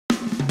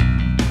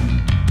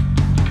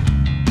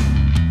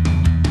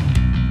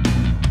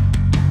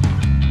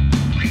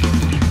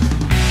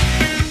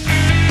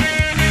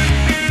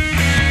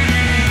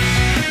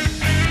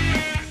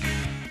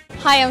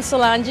Hi, I'm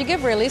Solange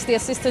Gabrielis, the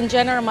Assistant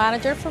General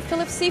Manager for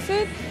Phillips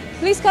Seafood.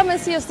 Please come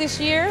and see us this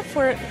year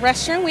for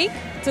Restaurant Week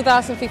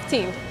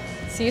 2015.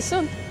 See you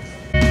soon.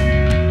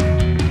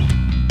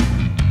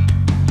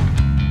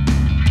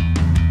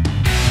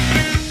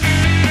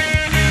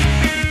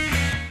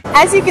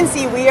 As you can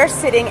see, we are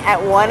sitting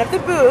at one of the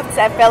booths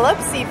at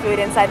Phillips Seafood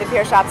inside the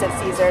Pier Shops at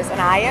Caesars, and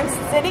I am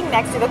sitting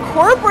next to the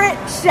corporate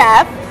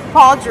chef,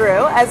 Paul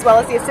Drew, as well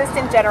as the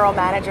Assistant General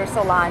Manager,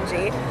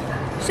 Solange.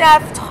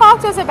 Chef,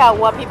 talk to us about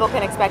what people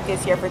can expect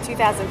this year for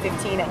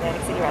 2015 at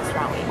Atlantic City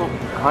Restaurant Week. Well,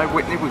 hi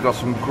Whitney, we've got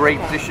some great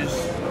dishes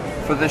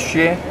for this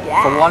year.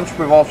 Yeah. For lunch,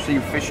 we've obviously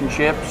fish and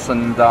chips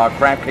and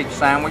crab cake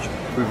sandwich.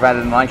 We've had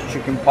a nice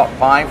chicken pot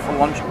pie for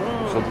lunch.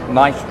 It's a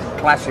nice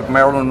classic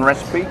Maryland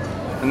recipe.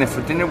 And then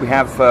for dinner, we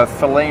have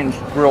filet and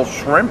grilled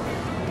shrimp,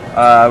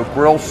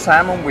 grilled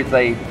salmon with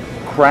a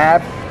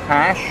crab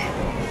hash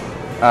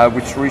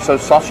with chorizo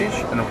sausage,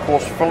 and of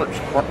course Phillips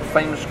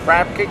famous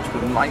crab cakes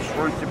with nice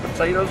roasted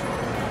potatoes,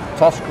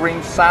 tossed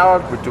green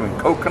salad. We're doing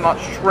coconut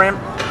shrimp,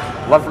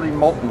 lovely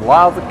molten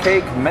lava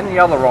cake, many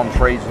other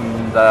entrees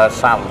and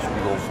salads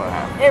we also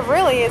have. It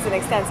really is an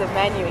extensive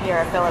menu here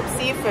at Phillips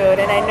Seafood,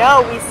 and I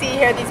know we see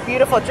here these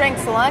beautiful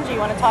drinks. Solange, you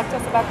want to talk to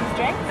us about these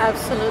drinks?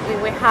 Absolutely.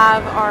 We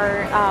have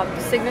our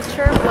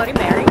signature Bloody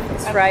Mary.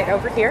 It's right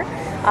over here.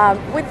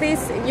 With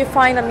this, you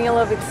find a meal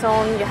of its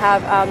own. You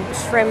have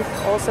shrimp,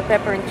 also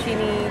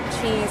pepperoncini,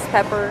 cheese,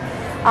 pepper.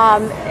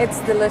 It's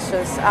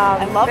delicious.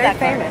 I love very that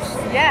famous.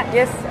 garnish. Yeah.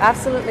 Yes,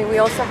 absolutely. We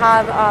also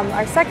have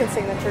our second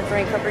signature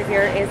drink over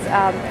here is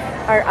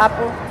our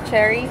apple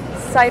cherry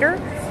cider,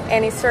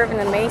 and it's served in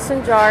a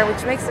mason jar,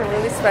 which makes it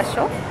really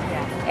special.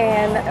 Yeah.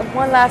 And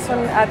one last one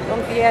on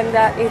the end,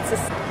 it's a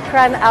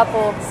cran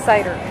apple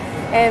cider.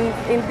 And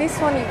in this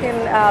one, you can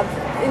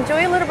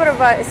enjoy a little bit of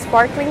a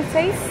sparkling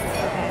taste,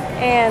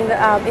 and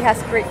it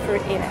has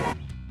grapefruit in it.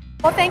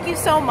 Well, thank you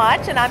so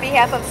much, and on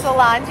behalf of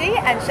Solange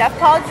and Chef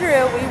Paul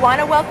Drew, we want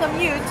to welcome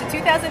you to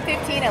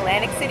 2015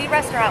 Atlantic City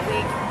Restaurant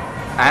Week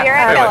here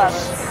at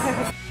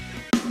Phillips.